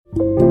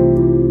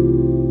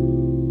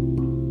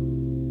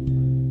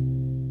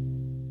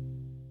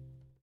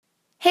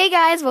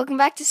guys, welcome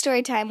back to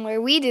Storytime,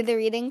 where we do the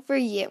reading for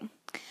you.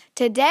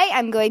 Today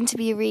I'm going to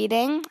be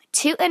reading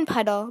Toot and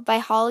Puddle by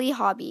Holly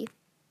Hobby.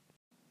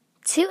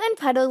 Toot and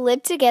Puddle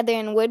lived together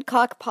in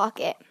Woodcock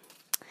Pocket.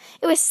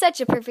 It was such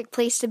a perfect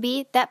place to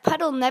be that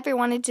Puddle never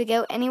wanted to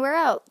go anywhere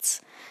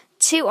else.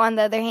 Toot, on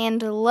the other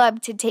hand,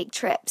 loved to take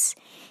trips.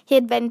 He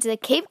had been to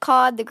Cape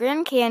Cod, the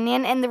Grand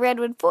Canyon, and the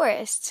Redwood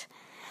Forest.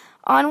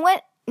 On one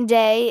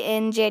day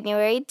in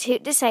January,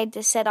 Toot decided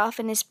to set off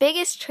on his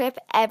biggest trip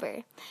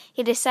ever.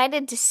 He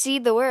decided to see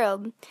the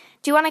world.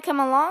 "Do you want to come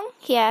along?"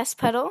 he asked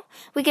Puddle.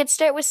 "We could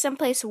start with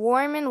someplace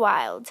warm and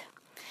wild."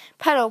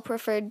 Puddle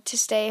preferred to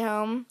stay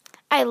home.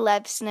 "I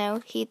love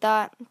snow," he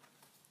thought.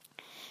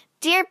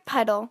 "Dear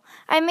Puddle,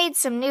 I made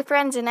some new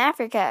friends in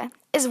Africa.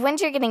 Is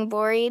winter getting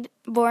boring?"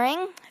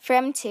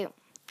 From Toot.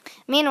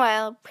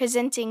 Meanwhile,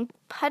 presenting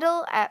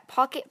Puddle at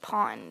Pocket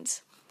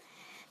Pond.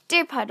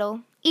 "Dear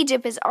Puddle,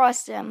 Egypt is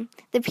awesome.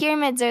 The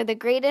pyramids are the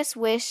greatest.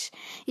 Wish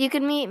you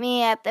could meet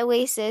me at the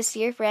Oasis,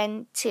 your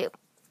friend, Toot."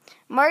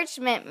 March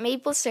meant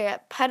maple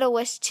syrup. Puddle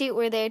wished Toot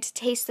were there to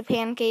taste the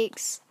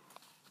pancakes.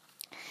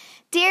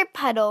 "Dear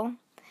Puddle,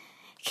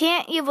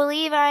 can't you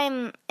believe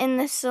I'm in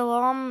the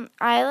Solomon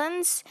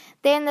Islands?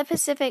 They're in the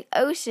Pacific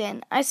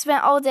Ocean. I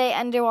spent all day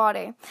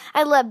underwater.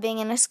 I love being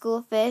in a school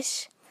of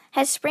fish.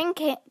 Has spring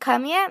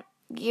come yet?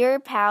 Your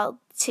pal,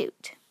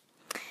 Toot."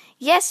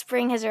 "Yes,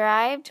 spring has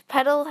arrived.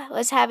 Puddle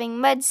was having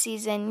mud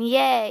season.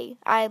 Yay!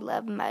 I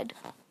love mud."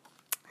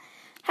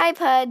 "Hi,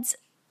 Puds.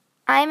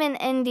 I'm in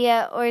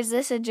India, or is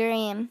this a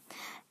dream?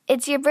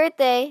 It's your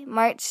birthday,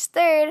 March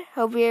 3rd.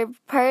 Hope your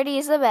party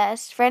is the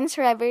best. Friends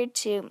forever,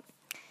 Toot."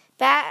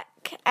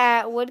 Back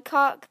at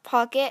Woodcock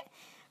Pocket,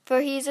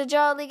 for he's a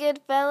jolly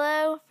good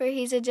fellow, for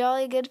he's a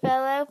jolly good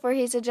fellow, for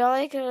he's a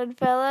jolly good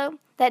fellow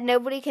that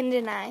nobody can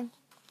deny.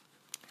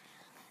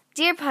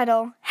 "Dear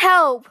Puddle,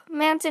 help!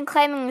 Mountain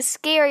climbing is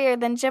scarier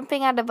than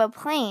jumping out of a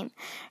plane.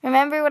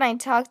 Remember when I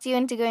talked you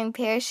into going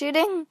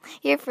parachuting?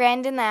 Your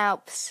friend in the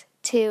Alps,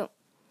 Toot."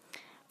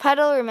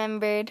 Puddle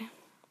remembered.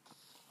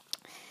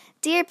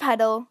 "Dear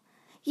Puddle,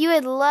 you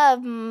would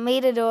love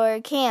Matador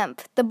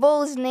Camp. The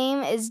bull's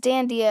name is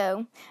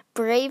Dandio.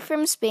 Brave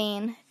from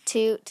Spain,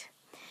 Toot."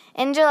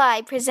 In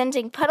July,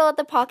 presenting Puddle at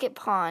the Pocket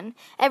Pond.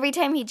 Every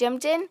time he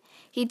jumped in,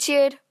 he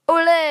cheered,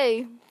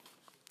 "Ole!"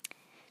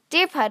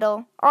 "Dear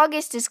Puddle,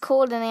 August is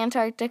cold in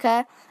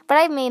Antarctica, but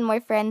I've made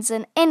more friends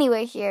than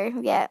anywhere here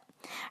yet.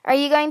 Are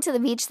you going to the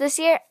beach this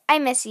year? I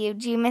miss you.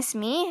 Do you miss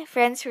me?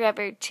 Friends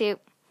forever, Toot."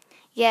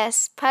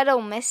 Yes,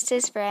 Puddle missed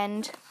his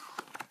friend.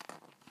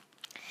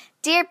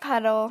 "Dear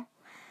Puddle,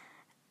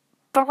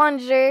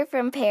 bonjour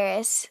from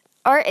Paris.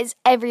 Art is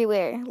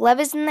everywhere. Love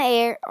is in the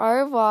air.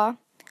 Au revoir,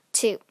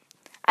 Toot."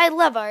 "I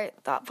love art,"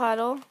 thought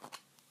Puddle.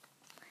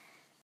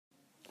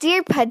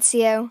 "Dear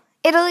Pudsio,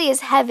 Italy is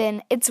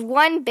heaven. It's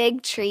one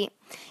big treat.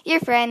 Your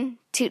friend,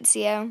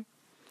 Tootsio."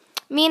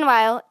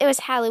 Meanwhile, it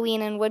was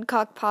Halloween in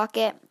Woodcock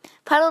Pocket.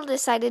 Puddle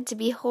decided to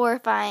be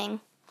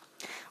horrifying.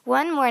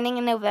 One morning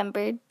in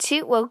November,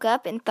 Toot woke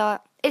up and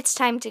thought, "It's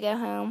time to go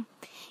home."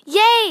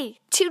 "Yay!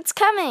 Toot's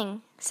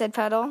coming," said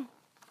Puddle.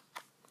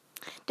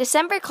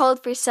 December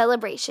called for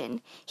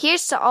celebration.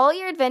 "Here's to all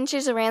your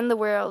adventures around the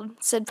world,"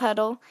 said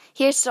Puddle.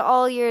 "Here's to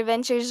all your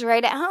adventures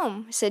right at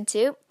home," said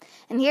Toot.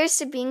 "And here's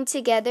to being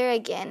together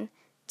again,"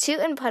 Toot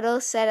and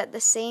Puddle said at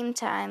the same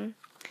time.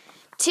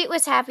 Toot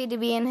was happy to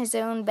be in his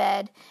own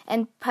bed,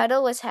 and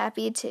Puddle was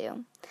happy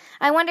too.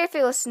 "I wonder if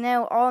it will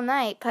snow all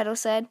night," Puddle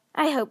said.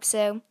 "I hope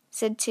so,"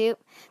 said Toot.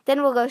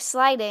 "Then we'll go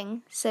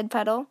sliding," said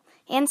Puddle.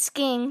 "And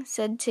skiing,"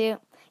 said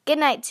Toot. "Good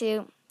night,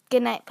 Toot.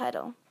 Good night,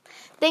 Puddle."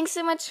 Thanks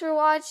so much for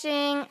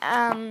watching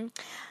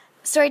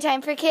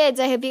Storytime for Kids.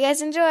 I hope you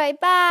guys enjoy.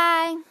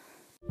 Bye!